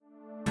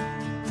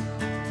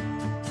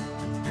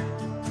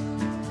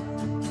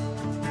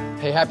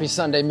Hey, happy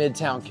Sunday,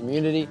 Midtown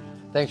community.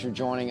 Thanks for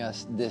joining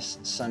us this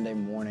Sunday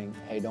morning.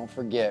 Hey, don't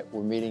forget,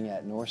 we're meeting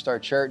at North Star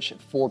Church at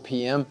 4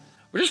 p.m.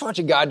 We're just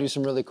watching God do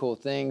some really cool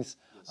things.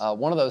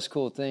 One of those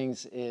cool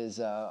things is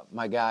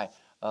my guy,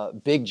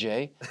 Big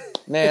J.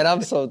 Man,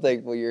 I'm so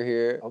thankful you're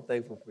here. I'm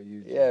thankful for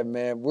you, Jay. Yeah,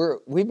 man.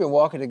 We've been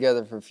walking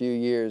together for a few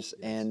years,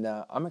 and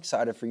I'm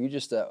excited for you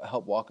just to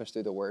help walk us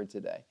through the Word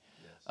today.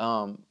 Yes.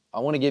 I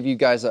want to give you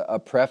guys a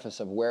preface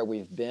of where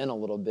we've been a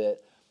little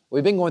bit.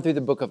 We've been going through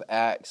the book of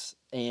Acts,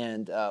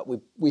 and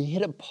we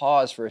hit a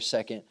pause for a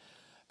second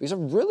because I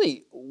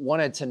really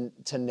wanted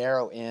to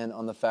narrow in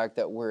on the fact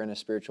that we're in a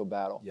spiritual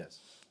battle. Yes.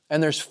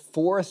 And there's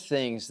 4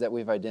 things that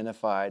we've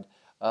identified,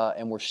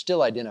 and we're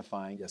still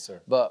identifying. Yes, sir.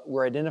 But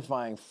we're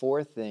identifying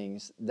 4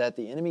 things that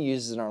the enemy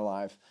uses in our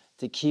life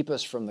to keep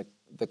us from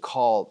the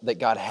call that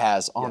God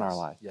has on our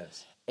life.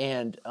 Yes.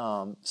 And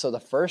so the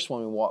first one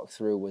we walked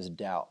through was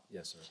doubt.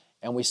 Yes, sir.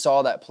 And we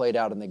saw that played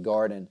out in the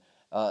garden,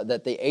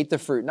 that they ate the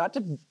fruit,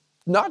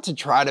 not to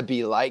try to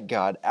be like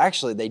God.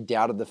 Actually, they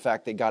doubted the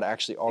fact that God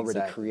actually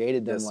already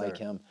created them like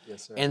Him.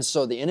 Yes, sir. And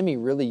so the enemy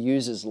really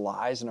uses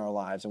lies in our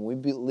lives. And when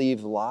we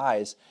believe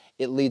lies,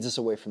 it leads us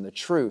away from the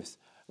truth.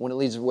 When it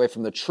leads us away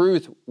from the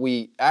truth,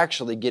 we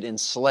actually get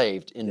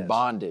enslaved in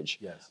bondage.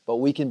 Yes. But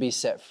we can be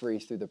set free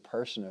through the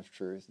person of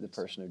truth, the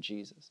person of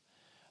Jesus.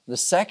 The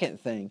second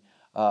thing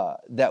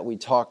that we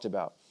talked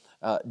about,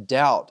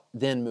 doubt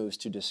then moves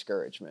to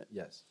discouragement.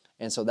 Yes.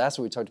 And so that's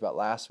what we talked about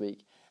last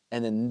week.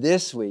 And then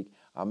this week,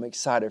 I'm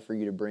excited for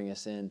you to bring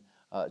us in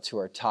to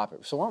our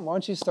topic. So why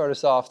don't you start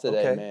us off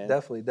today, man?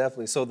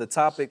 Definitely. So the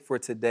topic for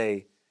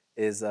today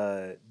is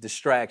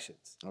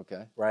distractions.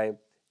 Okay. Right?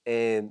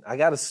 And I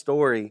got a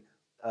story.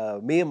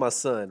 Me and my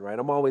son, right?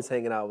 I'm always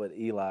hanging out with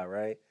Eli,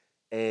 right?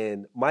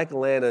 And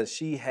Michaelana,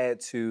 she had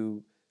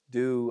to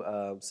do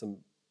some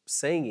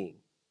singing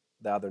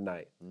the other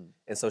night.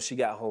 And so she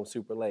got home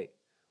super late.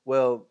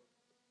 Well,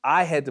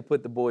 I had to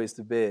put the boys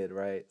to bed,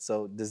 right?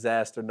 So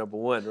disaster number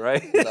 1,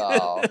 right?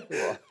 No.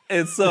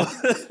 And so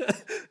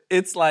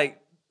it's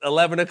like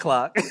 11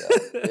 o'clock.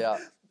 Yeah.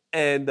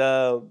 And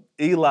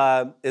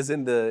Eli is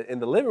in the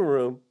living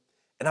room,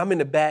 and I'm in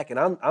the back, and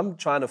I'm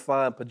trying to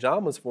find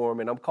pajamas for him,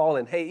 and I'm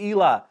calling, "Hey,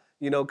 Eli,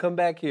 come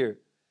back here.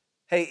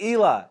 Hey,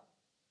 Eli,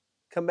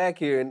 come back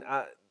here." And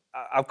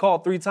I've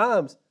called 3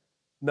 times,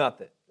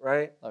 nothing,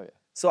 right? Oh, yeah.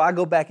 So I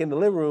go back in the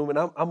living room, and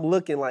I'm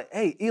looking like,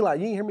 "Hey, Eli, you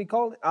didn't hear me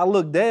calling?" I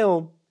look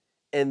down,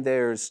 and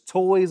there's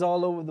toys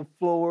all over the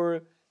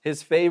floor.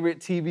 His favorite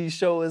TV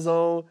show is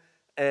on,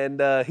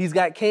 and he's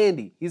got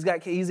candy. He's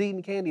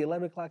eating candy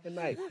 11 o'clock at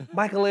night.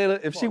 Michaelana,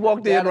 if she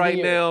walked in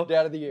right now,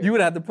 you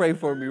would have to pray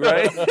for me,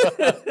 right?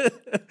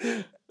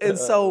 And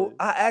so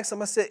I asked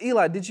him, I said,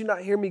 "Eli, did you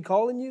not hear me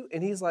calling you?"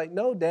 And he's like,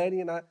 "No, Daddy."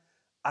 And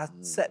I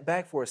sat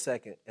back for a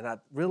second, and I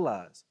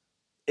realized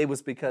it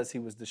was because he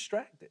was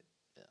distracted.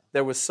 Yeah.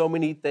 There were so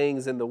many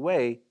things in the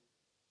way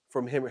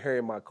from him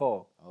hearing my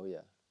call. Oh, yeah.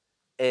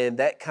 And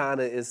that kind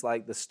of is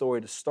like the story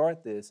to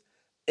start this.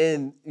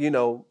 And,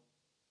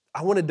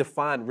 I want to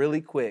define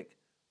really quick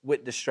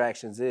what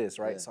distractions is,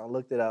 right? Yeah. So I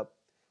looked it up.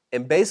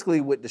 And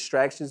basically what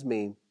distractions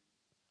mean,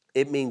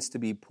 it means to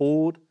be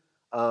pulled,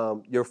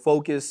 your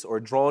focus or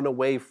drawn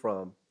away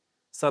from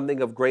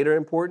something of greater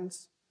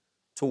importance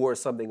towards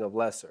something of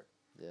lesser.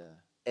 Yeah.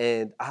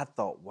 And I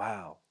thought,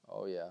 wow.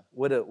 Oh, yeah.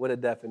 What a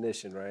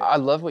definition, right? I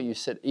love what you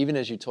said. Even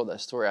as you told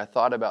that story, I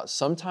thought about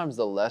sometimes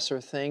the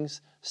lesser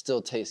things still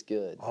taste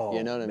good. Oh,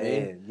 you know what I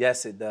mean?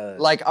 Yes, it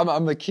does. Like,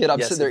 I'm a kid. I'm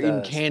sitting there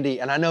eating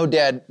candy, and I know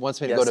Dad wants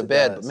me to go to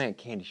bed, but man,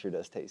 candy sure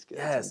does taste good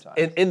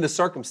sometimes. In the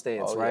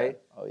circumstance, right?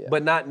 Yeah. Oh, yeah.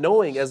 But not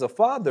knowing, as a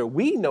father,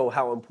 we know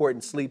how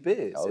important sleep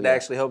is. It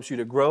actually helps you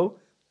to grow.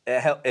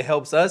 It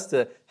helps us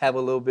to have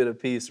a little bit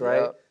of peace,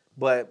 right? Yep.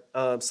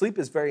 But sleep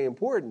is very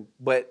important,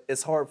 but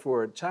it's hard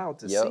for a child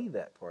to see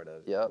that part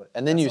of it. Yeah. But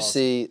and then you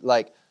see,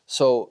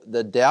 so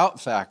the doubt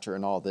factor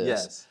in all this.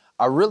 Yes.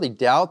 I really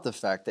doubt the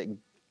fact that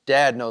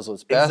Dad knows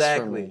what's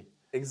best for me.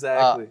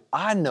 Exactly.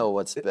 I know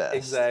what's best.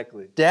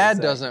 Exactly.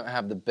 Dad doesn't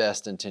have the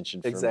best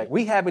intention for me.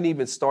 We haven't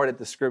even started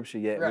the scripture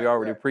yet. Right, we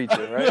already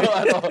preaching,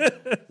 right?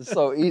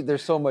 So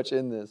there's so much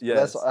in this.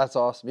 Yes. That's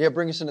awesome. Yeah,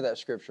 bring us into that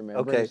scripture, man.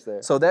 Okay. Bring us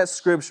there. So that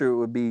scripture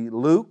would be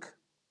Luke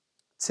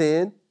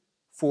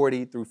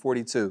 10:40 through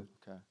 42.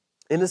 Okay.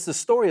 And it's the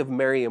story of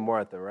Mary and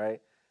Martha,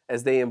 right?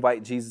 As they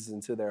invite Jesus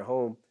into their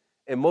home.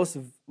 And most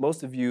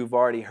of you have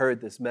already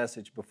heard this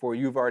message before.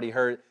 You've already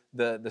heard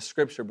the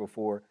scripture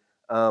before.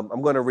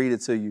 I'm going to read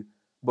it to you.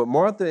 But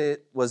Martha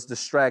was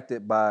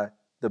distracted by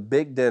the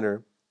big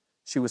dinner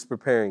she was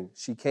preparing.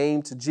 She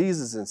came to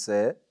Jesus and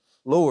said,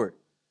 "Lord,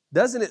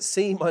 doesn't it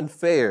seem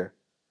unfair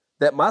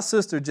that my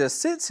sister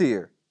just sits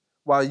here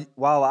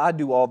while I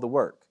do all the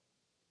work?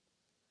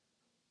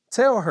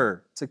 Tell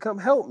her to come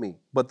help me."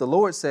 But the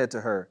Lord said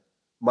to her,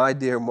 "My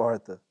dear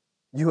Martha,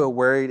 you are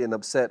worried and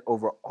upset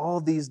over all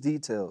these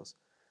details.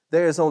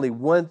 There is only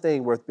one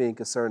thing worth being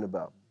concerned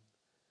about.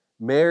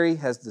 Mary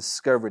has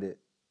discovered it,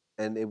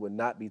 and it would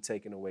not be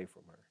taken away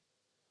from her."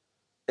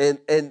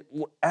 And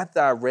after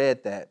I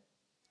read that,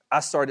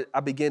 I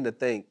began to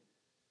think,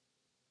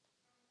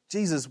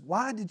 Jesus,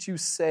 why did you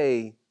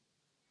say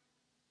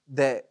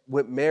that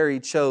what Mary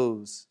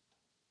chose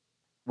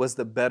was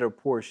the better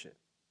portion?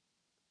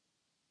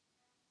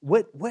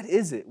 What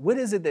is it? What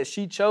is it that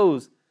she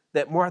chose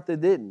that Martha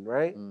didn't,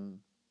 right? Mm.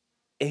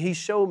 And he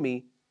showed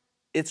me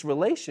it's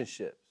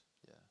relationships.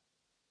 Yeah.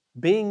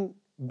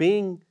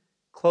 Being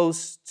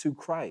close to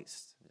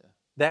Christ. Yeah.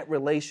 That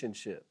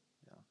relationship.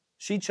 Yeah.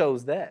 She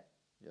chose that.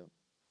 Yep.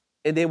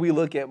 And then we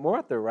look at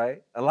Martha,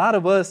 right? A lot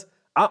of us,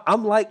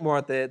 I'm like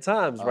Martha at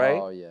times, right?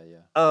 Oh, yeah,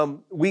 yeah.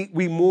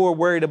 We more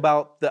worried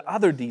about the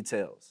other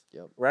details,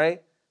 Yep.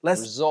 right?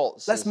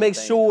 Results. Let's is the make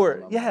thing that sure,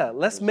 comes to my mind.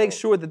 let's make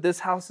Results. sure that this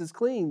house is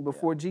clean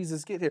before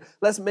Jesus get here.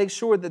 Let's make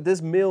sure that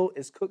this meal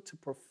is cooked to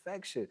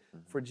perfection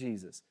for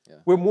Jesus. Yeah.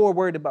 We're more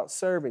worried about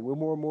serving. We're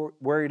more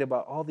worried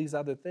about all these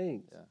other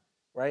things, Yeah.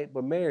 right?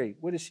 But Mary,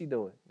 what is she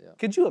doing? Yeah.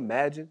 Could you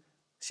imagine?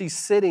 She's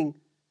sitting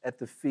at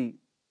the feet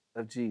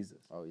of Jesus.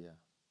 Oh, yeah.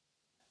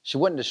 She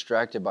wasn't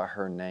distracted by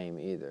her name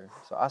either.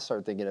 So I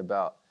started thinking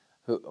about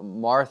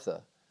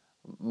Martha.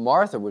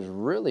 Martha was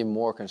really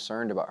more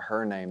concerned about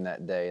her name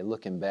that day,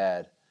 looking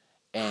bad.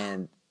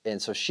 And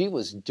so she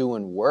was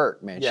doing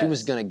work, man. She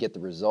was Yes. going to get the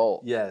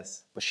result.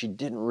 Yes. But she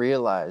didn't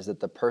realize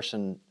that the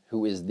person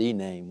who is the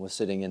name was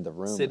sitting in the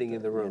room. Sitting with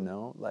in the her, room. You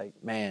know, like,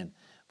 man.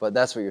 But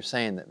that's what you're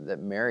saying, that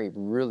Mary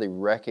really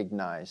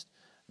recognized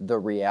the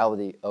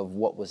reality of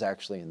what was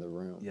actually in the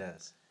room.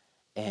 Yes.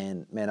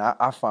 And, man,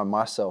 I find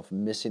myself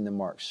missing the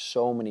mark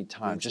so many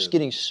times, just too.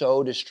 getting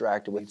so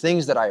distracted with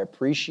things that I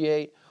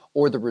appreciate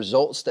or the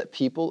results that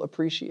people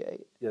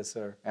appreciate. Yes,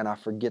 sir. And I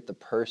forget the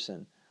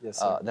person Yes,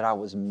 sir. that I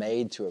was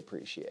made to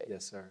appreciate.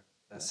 Yes, sir.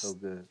 That's so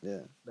good.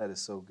 Yeah. That is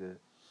so good.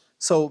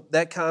 So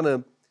that kind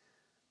of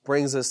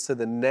brings us to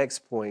the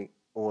next point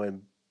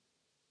on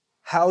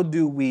how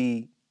do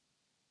we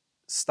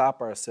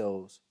stop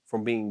ourselves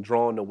from being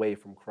drawn away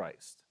from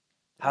Christ?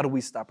 How do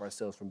we stop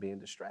ourselves from being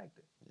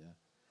distracted? Yeah.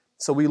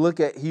 So we look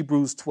at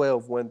Hebrews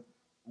 12,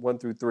 1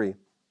 through 3.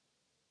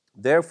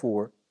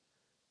 Therefore,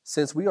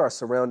 since we are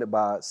surrounded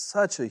by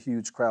such a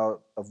huge crowd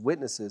of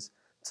witnesses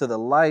to the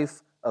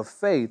life of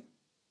faith,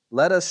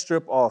 let us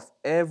strip off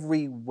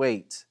every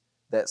weight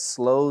that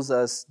slows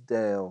us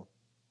down,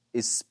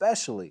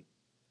 especially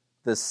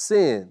the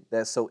sin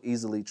that so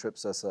easily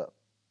trips us up.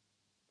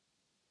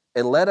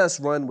 And let us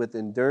run with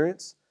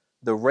endurance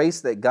the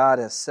race that God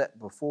has set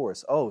before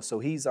us. Oh, so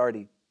he's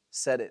already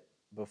set it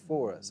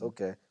before us.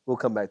 Okay, we'll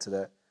come back to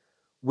that.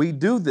 We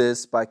do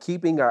this by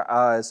keeping our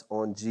eyes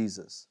on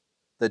Jesus,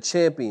 the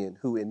champion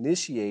who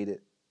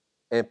initiated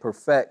and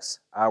perfects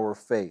our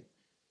faith.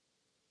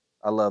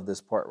 I love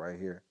this part right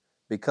here.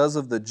 Because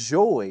of the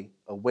joy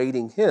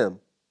awaiting him,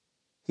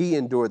 he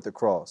endured the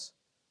cross,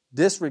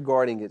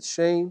 disregarding its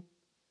shame.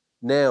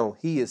 Now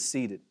he is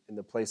seated in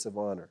the place of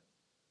honor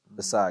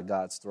beside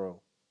God's throne.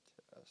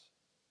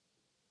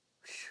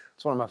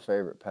 It's one of my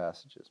favorite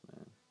passages,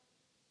 man.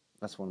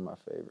 That's one of my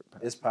favorite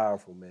passages. It's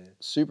powerful, man.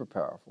 Super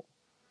powerful.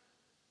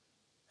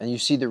 And you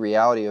see the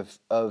reality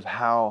of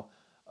how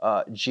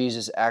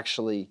Jesus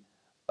actually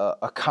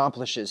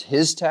accomplishes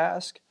his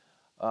task,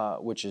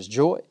 which is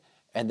joy.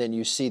 And then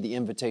you see the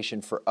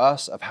invitation for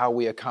us of how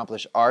we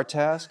accomplish our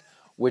task,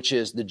 which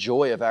is the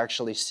joy of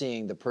actually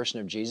seeing the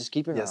person of Jesus,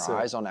 keeping Yes, our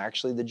sir. eyes on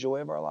actually the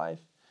joy of our life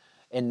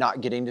and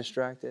not getting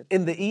distracted.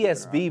 In the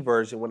ESV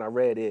version, when I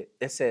read it,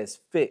 it says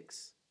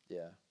fix.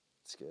 Yeah,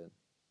 it's good.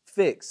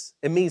 Fix.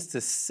 It means to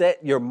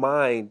set your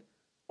mind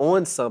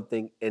on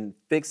something and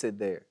fix it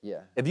there.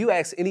 Yeah. If you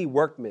ask any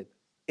workman,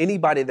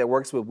 anybody that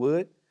works with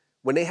wood,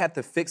 when they have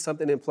to fix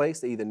something in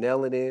place, they either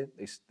nail it in,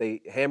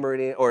 they hammer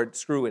it in, or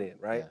screw it in,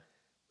 right? Yeah.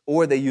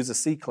 Or they use a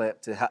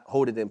C-clamp to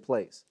hold it in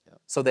place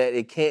so that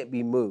it can't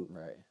be moved.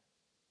 Right.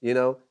 You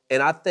know,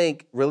 and I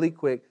think really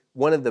quick,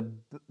 one of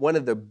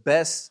the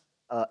best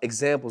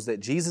examples that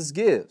Jesus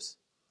gives.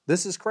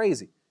 This is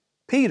crazy.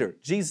 Peter,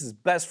 Jesus'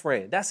 best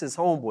friend. That's his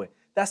homeboy.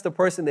 That's the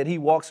person that he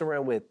walks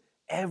around with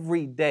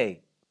every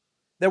day.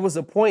 There was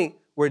a point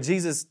where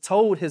Jesus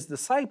told his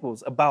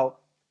disciples about,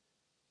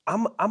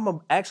 I'm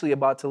actually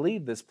about to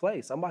leave this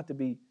place. I'm about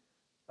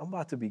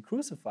to be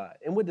crucified.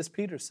 And what does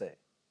Peter say?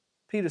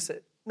 Peter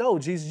said, no,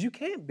 Jesus, you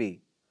can't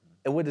be.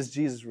 And what does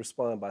Jesus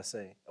respond by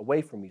saying?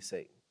 Away from me,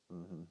 Satan.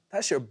 Mm-hmm.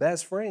 That's your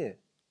best friend.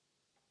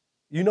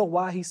 You know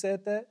why he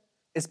said that?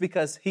 It's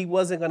because he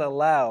wasn't going to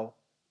allow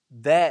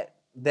that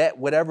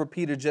whatever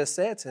Peter just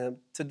said to him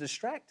to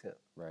distract him.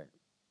 Right.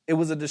 It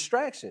was a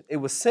distraction. It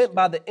was sent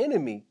by the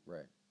enemy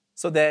Right.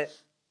 so that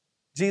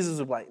Jesus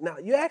was like, no,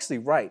 you're actually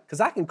right, because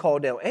I can call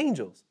down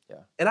angels. Yeah.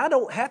 And I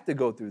don't have to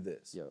go through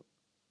this. Yep.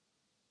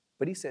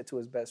 But he said to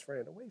his best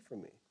friend, away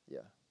from me. Yeah.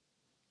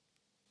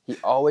 He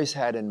always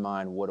had in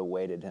mind what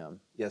awaited him.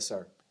 Yes,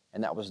 sir.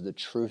 And that was the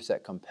truth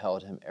that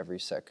compelled him every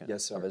second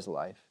Yes, sir. of his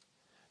life.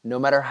 No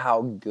matter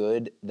how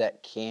good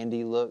that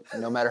candy looked,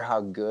 no matter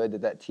how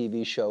good that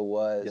TV show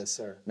was, Yes,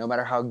 sir. no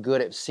matter how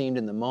good it seemed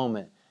in the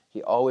moment,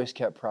 he always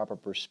kept proper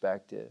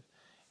perspective.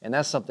 And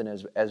that's something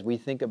as we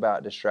think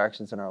about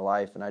distractions in our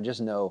life, and I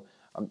just know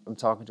I'm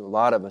talking to a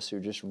lot of us who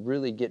just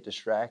really get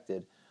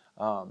distracted.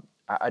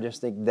 I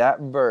just think that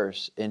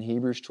verse in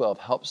Hebrews 12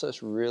 helps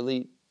us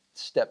really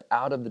step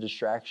out of the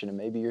distraction, and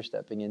maybe you're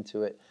stepping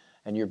into it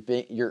and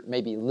you're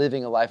maybe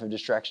living a life of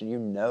distraction. You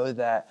know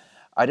that.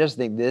 I just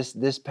think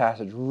this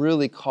passage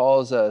really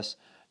calls us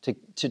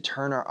to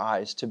turn our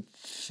eyes to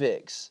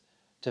fix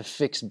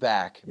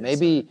back. Yes,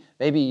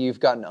 maybe you've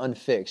gotten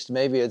unfixed.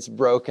 Maybe it's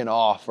broken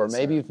off, or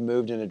maybe you've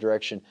moved in a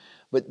direction.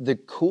 But the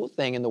cool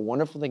thing and the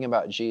wonderful thing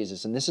about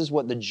Jesus, and this is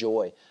what the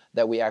joy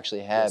that we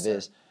actually have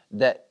is,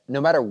 that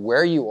no matter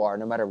where you are,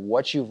 no matter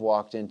what you've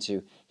walked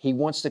into, he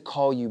wants to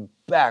call you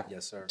back,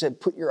 to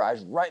put your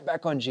eyes right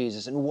back on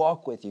Jesus and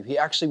walk with you. He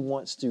actually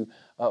wants to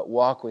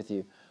walk with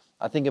you.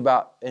 I think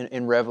about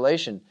in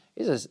Revelation,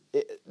 he says,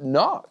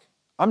 knock.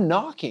 I'm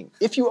knocking.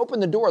 If you open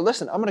the door,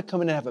 listen, I'm going to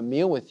come in and have a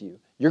meal with you.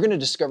 You're going to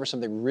discover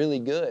something really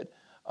good.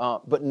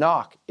 But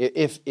knock.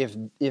 If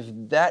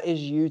that is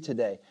you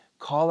today,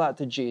 call out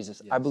to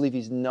Jesus. Yes. I believe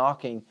he's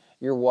knocking.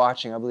 You're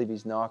watching. I believe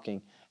he's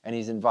knocking, and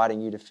he's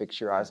inviting you to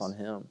fix your eyes on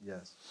him.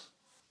 Yes.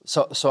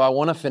 So I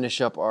want to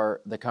finish up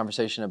the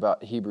conversation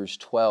about Hebrews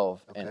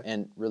 12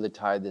 and really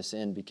tie this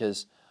in,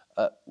 because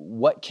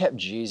what kept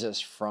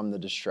Jesus from the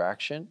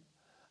distraction,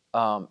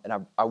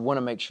 and I want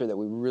to make sure that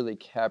we really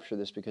capture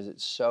this because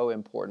it's so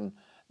important.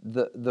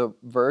 The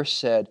verse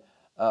said,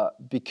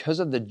 because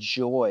of the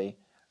joy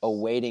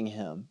awaiting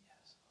him.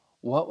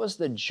 What was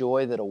the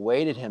joy that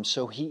awaited him?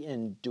 So he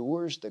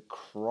endures the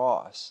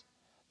cross.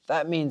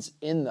 That means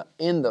in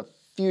the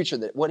future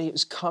that what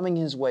is coming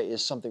his way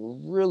is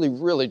something really,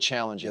 really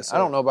challenging. Yes, I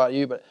don't know about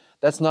you, but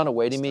that's not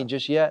awaiting me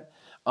just yet.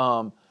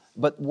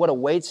 But what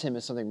awaits him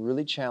is something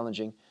really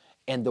challenging.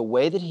 And the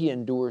way that he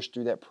endures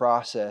through that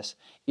process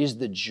is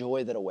the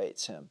joy that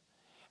awaits him.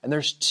 And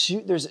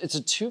it's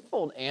a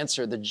twofold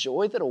answer. The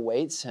joy that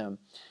awaits him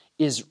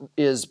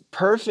is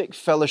perfect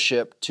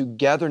fellowship,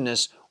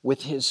 togetherness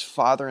with his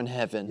Father in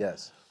heaven.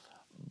 Yes.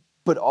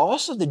 But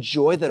also the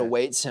joy that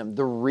awaits him,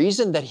 the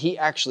reason that he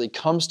actually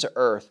comes to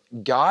earth,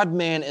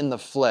 God-man in the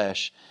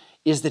flesh,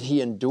 is that he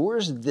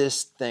endures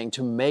this thing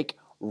to make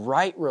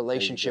right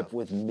relationship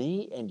with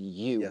me and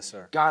you. Yes,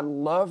 sir. God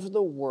loved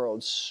the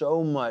world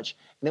so much,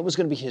 and it was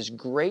going to be his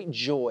great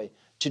joy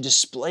to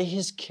display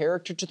his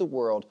character to the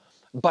world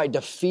by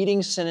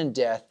defeating sin and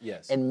death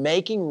and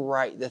making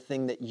right the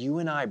thing that you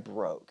and I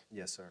broke.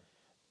 Yes, sir.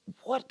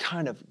 What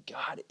kind of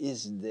God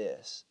is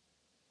this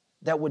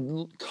that would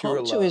come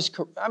Pure to love. his?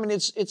 I mean,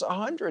 it's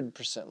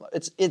 100% love.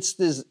 It's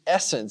this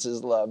essence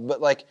is love,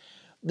 but like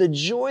the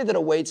joy that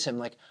awaits him,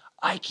 like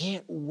I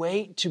can't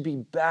wait to be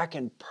back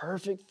in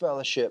perfect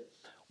fellowship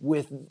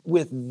with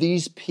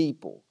these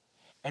people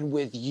and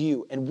with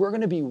you, and we're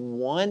going to be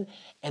one,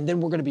 and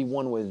then we're going to be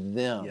one with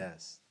them.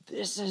 Yes.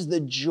 This is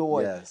the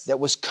joy that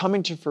was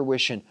coming to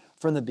fruition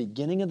from the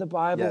beginning of the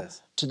Bible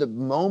to the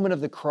moment of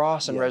the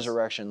cross and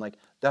resurrection. Like,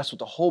 that's what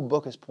the whole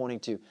book is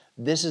pointing to.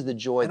 This is the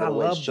joy that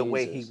awaits Jesus. And I love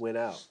the way he went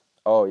out.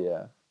 Oh,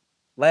 yeah.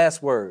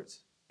 Last words,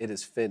 it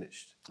is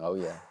finished. Oh,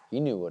 yeah. He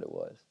knew what it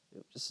was. It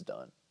was just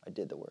done. I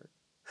did the work.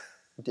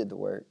 I did the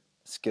work.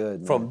 It's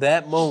good, man. From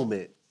that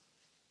moment,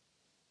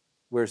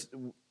 where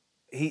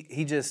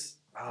he just,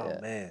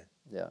 man.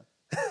 Yeah.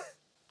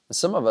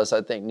 Some of us,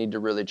 I think, need to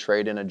really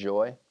trade in a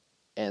joy.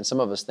 And some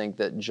of us think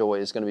that joy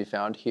is going to be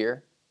found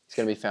here. It's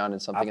going to be found in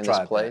something in this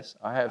place.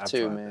 I have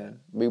too, man.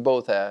 We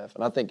both have.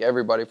 And I think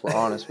everybody, if we're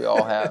honest, we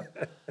all have.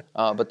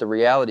 But the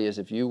reality is,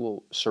 if you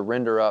will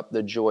surrender up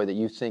the joy that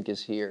you think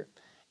is here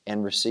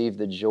and receive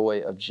the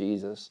joy of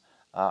Jesus,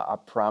 I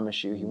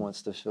promise you, he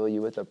wants to fill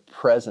you with a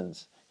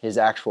presence, his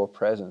actual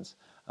presence,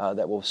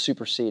 that will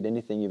supersede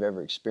anything you've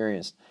ever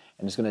experienced.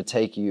 And it's going to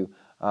take you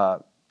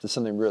to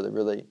something really,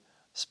 really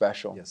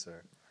special. Yes,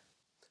 sir.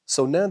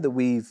 So now that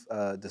we've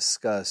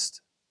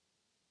discussed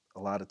a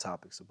lot of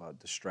topics about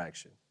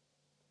distraction,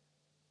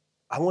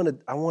 I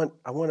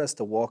want us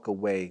to walk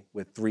away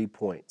with 3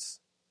 points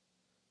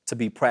to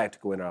be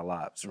practical in our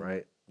lives,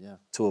 right? Yeah.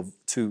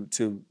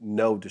 To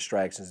know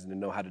distractions and to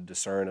know how to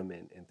discern them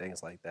and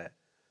things like that.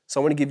 So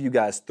I want to give you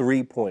guys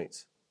 3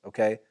 points,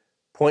 okay?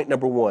 Point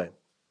number 1,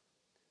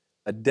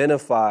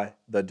 identify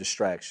the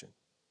distraction.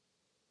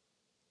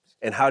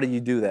 And how do you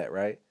do that,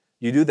 right?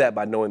 You do that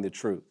by knowing the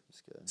truth.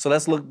 So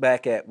let's look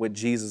back at what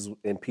Jesus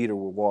and Peter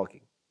were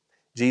walking.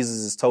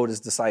 Jesus has told his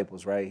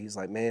disciples, right? He's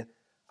like, man,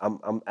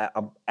 I'm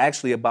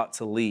actually about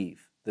to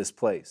leave this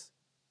place.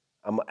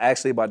 I'm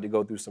actually about to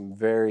go through some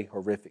very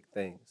horrific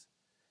things.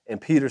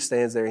 And Peter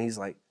stands there and he's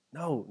like,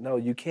 no,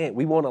 you can't.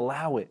 We won't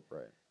allow it.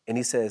 Right. And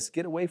he says,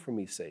 get away from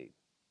me, Satan.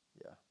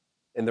 Yeah.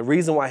 And the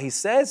reason why he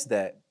says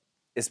that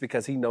is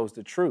because he knows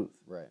the truth.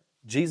 Right.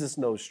 Jesus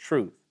knows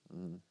truth.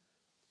 Mm-hmm.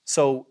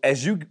 So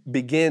as you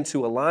begin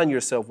to align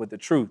yourself with the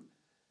truth,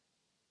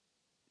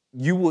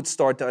 you would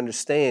start to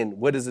understand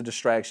what is a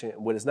distraction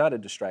and what is not a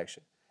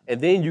distraction. And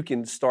then you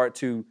can start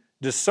to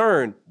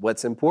discern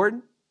what's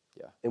important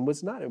and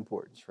what's not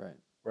important. That's right.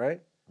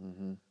 Right?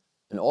 Mm-hmm.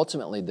 And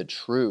ultimately, the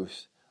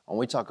truth, when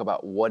we talk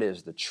about what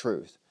is the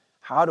truth,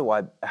 how do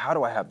I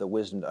have the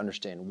wisdom to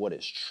understand what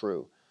is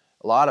true?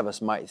 A lot of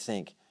us might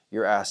think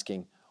you're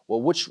asking,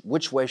 well,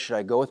 which way should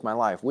I go with my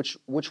life?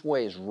 Which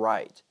way is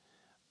right?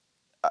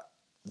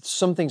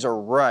 Some things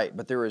are right,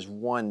 but there is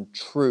one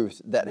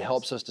truth that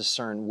helps us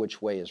discern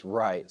which way is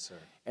right. Yes, sir.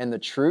 And the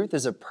truth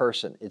is a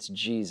person. It's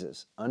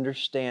Jesus.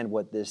 Understand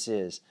what this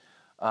is.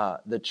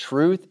 The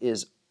truth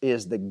is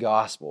the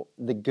gospel,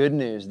 the good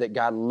news that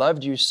God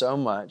loved you so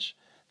much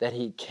that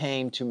he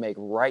came to make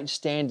right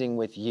standing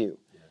with you.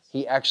 Yes.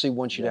 He actually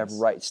wants you to have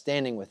right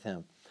standing with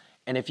him.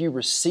 And if you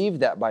receive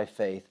that by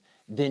faith,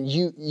 then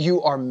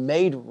you are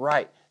made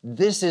right.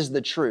 This is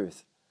the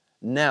truth.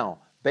 Now,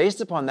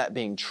 based upon that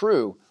being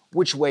true,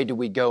 which way do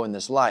we go in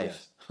this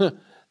life? Yes.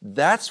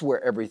 That's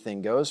where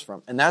everything goes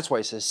from. And that's why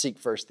he says, seek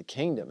first the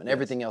kingdom, and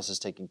everything else is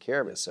taken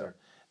care of itself.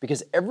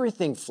 Because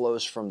everything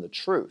flows from the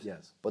truth.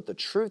 Yes. But the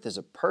truth is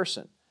a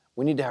person.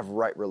 We need to have a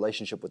right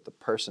relationship with the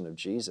person of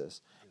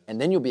Jesus. Yes.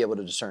 And then you'll be able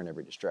to discern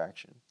every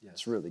distraction. Yes.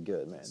 It's really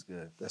good, man. That's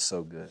good. That's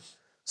so good.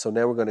 So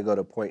now we're going to go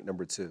to point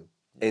number 2.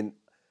 And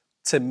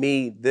to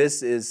me,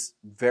 this is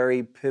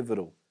very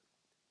pivotal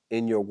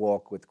in your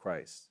walk with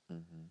Christ.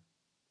 Mm-hmm.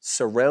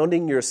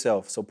 Surrounding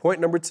yourself. So point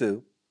number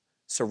 2,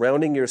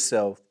 surrounding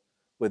yourself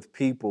with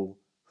people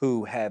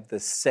who have the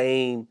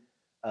same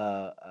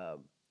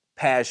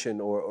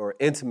passion or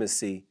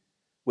intimacy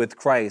with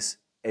Christ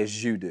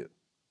as you do.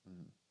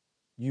 Mm-hmm.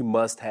 You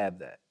must have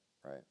that.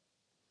 Right.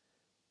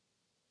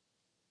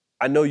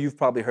 I know you've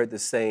probably heard the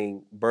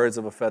saying, birds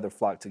of a feather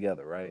flock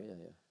together, right? Oh,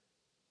 yeah.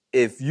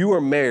 If you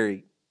are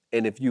married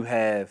and if you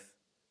have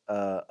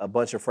a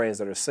bunch of friends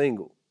that are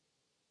single,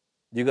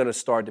 you're going to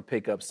start to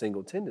pick up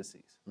single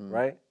tendencies,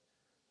 right?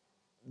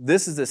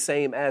 This is the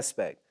same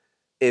aspect.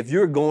 If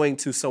you're going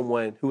to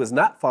someone who is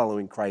not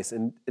following Christ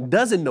and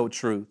doesn't know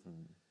truth,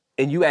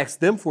 and you ask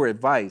them for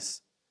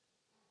advice,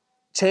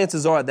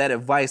 chances are that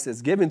advice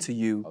that's given to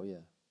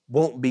you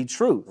won't be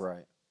truth,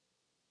 right?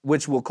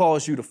 Which will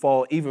cause you to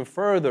fall even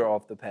further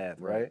off the path,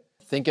 right?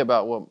 Think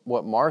about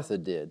what Martha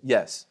did.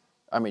 Yes.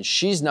 I mean,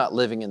 she's not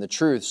living in the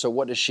truth, so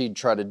what does she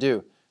try to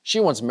do? She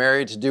wants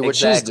Mary to do what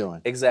she's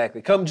doing.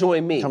 Exactly. Come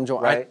join me. Come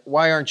join. Right?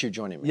 Why aren't you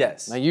joining me?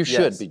 Yes. Now, you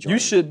should be joining You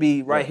should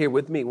be right here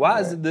with me.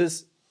 Why is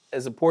this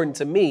as important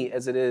to me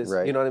as it is,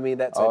 you know what I mean?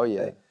 That type of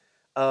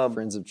thing.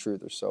 Friends of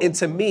truth are so And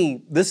to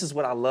me, this is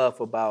what I love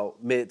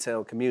about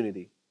Midtown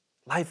Community.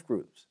 Life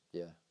groups.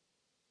 Yeah.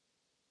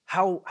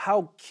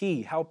 How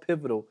key, how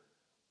pivotal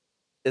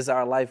is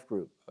our life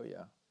group? Oh,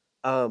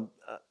 yeah.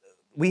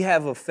 We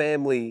have a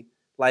family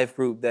life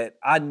group that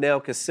I now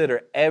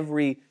consider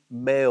every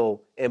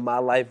male in my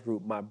life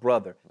group my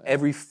brother,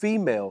 every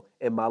female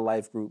in my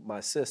life group my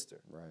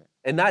sister. Right.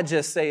 And not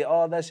just say,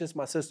 oh, that's just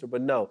my sister,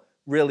 but no,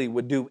 really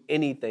would do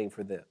anything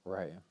for them.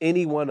 Right.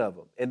 Any one of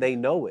them. And they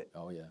know it.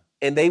 Oh, yeah.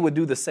 And they would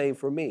do the same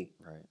for me.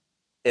 Right.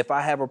 If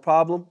I have a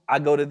problem, I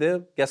go to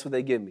them. Guess what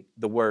they give me?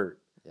 The word.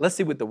 Yep. Let's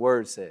see what the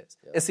word says.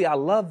 Yep. And see, I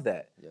love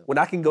that. Yep. When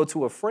I can go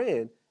to a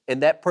friend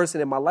and that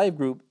person in my life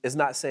group is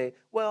not saying,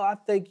 well, I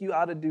think you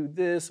ought to do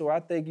this or I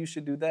think you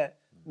should do that.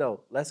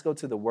 No, let's go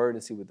to the word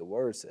and see what the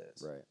word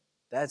says. Right.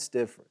 That's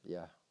different.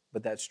 Yeah.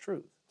 But that's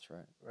truth. That's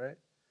right. Right?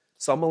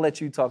 So I'm going to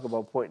let you talk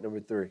about point number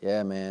 3.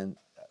 Yeah, man.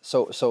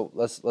 So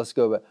let's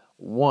go back.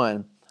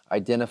 1,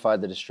 identify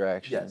the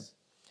distraction. Yes.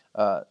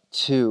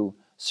 2,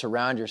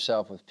 surround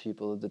yourself with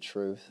people of the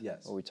truth.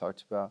 Yes. What we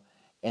talked about.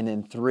 And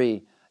then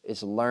 3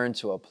 is learn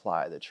to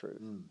apply the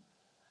truth.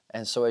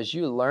 And so as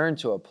you learn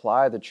to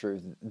apply the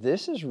truth,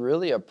 this is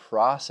really a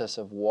process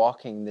of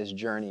walking this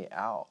journey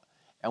out.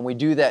 And we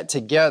do that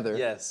together.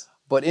 Yes.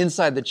 But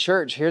inside the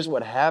church, here's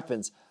what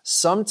happens.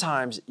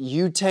 Sometimes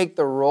you take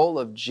the role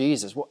of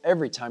Jesus. Well,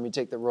 every time you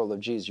take the role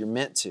of Jesus, you're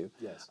meant to.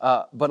 Yes.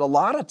 But a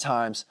lot of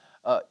times,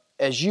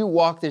 as you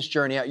walk this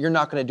journey out, you're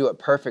not going to do it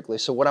perfectly.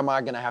 So what am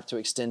I going to have to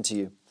extend to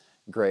you?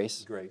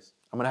 Grace. Grace.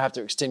 I'm going to have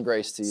to extend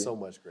grace to you. So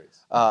much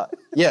grace.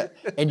 Yeah.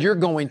 And you're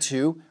going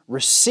to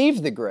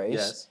receive the grace.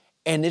 Yes.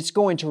 And it's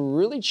going to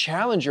really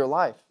challenge your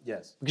life.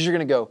 Yes. Because you're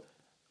going to go,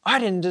 I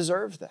didn't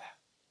deserve that.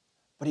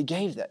 But he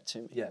gave that to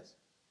me. Yes.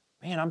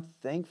 Man, I'm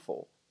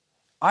thankful.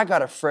 I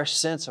got a fresh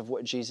sense of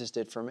what Jesus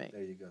did for me.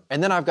 There you go.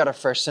 And then I've got a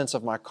fresh sense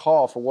of my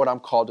call for what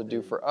I'm called to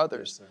do for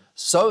others,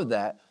 so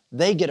that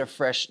they get a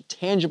fresh,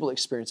 tangible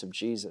experience of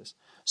Jesus.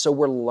 So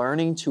we're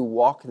learning to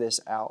walk this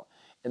out.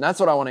 And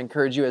that's what I want to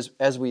encourage you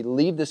as we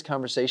leave this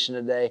conversation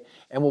today,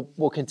 and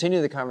we'll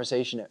continue the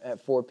conversation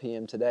at 4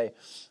 p.m. today.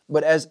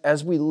 But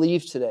as we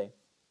leave today,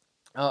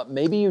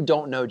 maybe you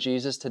don't know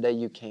Jesus. Today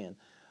you can.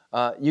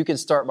 You can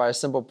start by a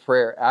simple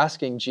prayer,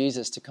 asking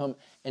Jesus to come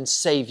and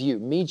save you,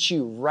 meet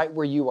you right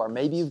where you are.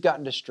 Maybe you've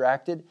gotten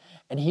distracted,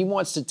 and he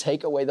wants to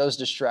take away those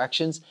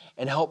distractions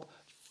and help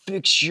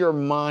fix your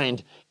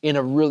mind in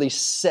a really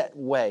set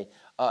way.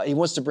 He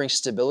wants to bring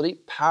stability,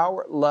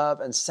 power,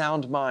 love, and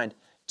sound mind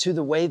to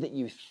the way that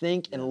you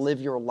think and live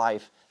your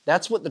life.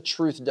 That's what the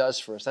truth does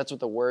for us. That's what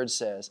the Word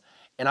says.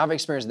 And I've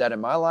experienced that in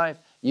my life.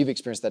 You've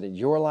experienced that in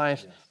your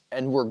life. Yes.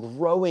 And we're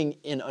growing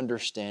in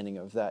understanding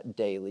of that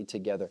daily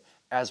together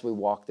as we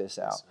walk this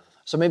out. Yes,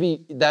 so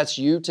maybe that's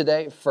you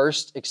today.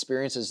 First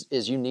experience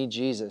is you need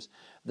Jesus.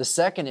 The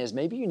second is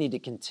maybe you need to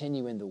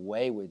continue in the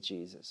way with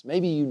Jesus.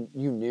 Maybe you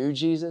knew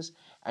Jesus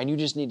and you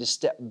just need to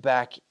step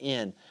back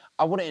in.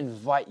 I want to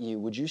invite you.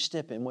 Would you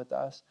step in with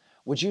us?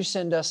 would you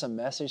send us a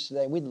message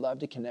today? We'd love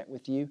to connect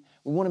with you.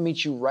 We want to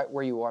meet you right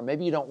where you are.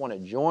 Maybe you don't want to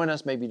join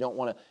us. Maybe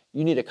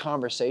you need a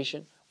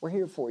conversation. We're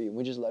here for you.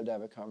 We just love to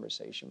have a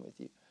conversation with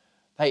you.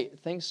 Hey,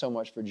 thanks so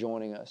much for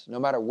joining us. No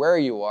matter where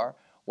you are,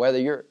 whether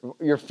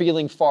you're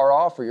feeling far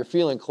off or you're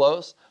feeling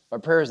close, my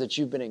prayer is that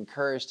you've been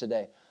encouraged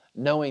today,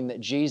 knowing that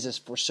Jesus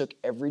forsook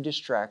every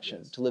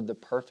distraction to live the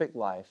perfect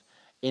life,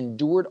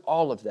 endured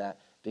all of that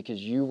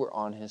because you were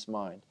on his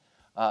mind.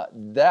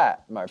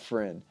 That, my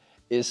friend,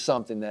 is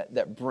something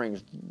that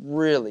brings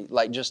really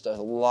just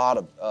a lot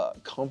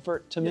of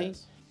comfort to me,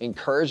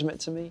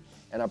 encouragement to me,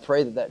 and I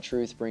pray that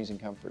truth brings in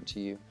comfort to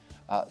you.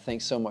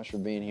 Thanks so much for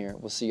being here.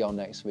 We'll see y'all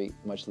next week.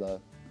 Much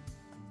love.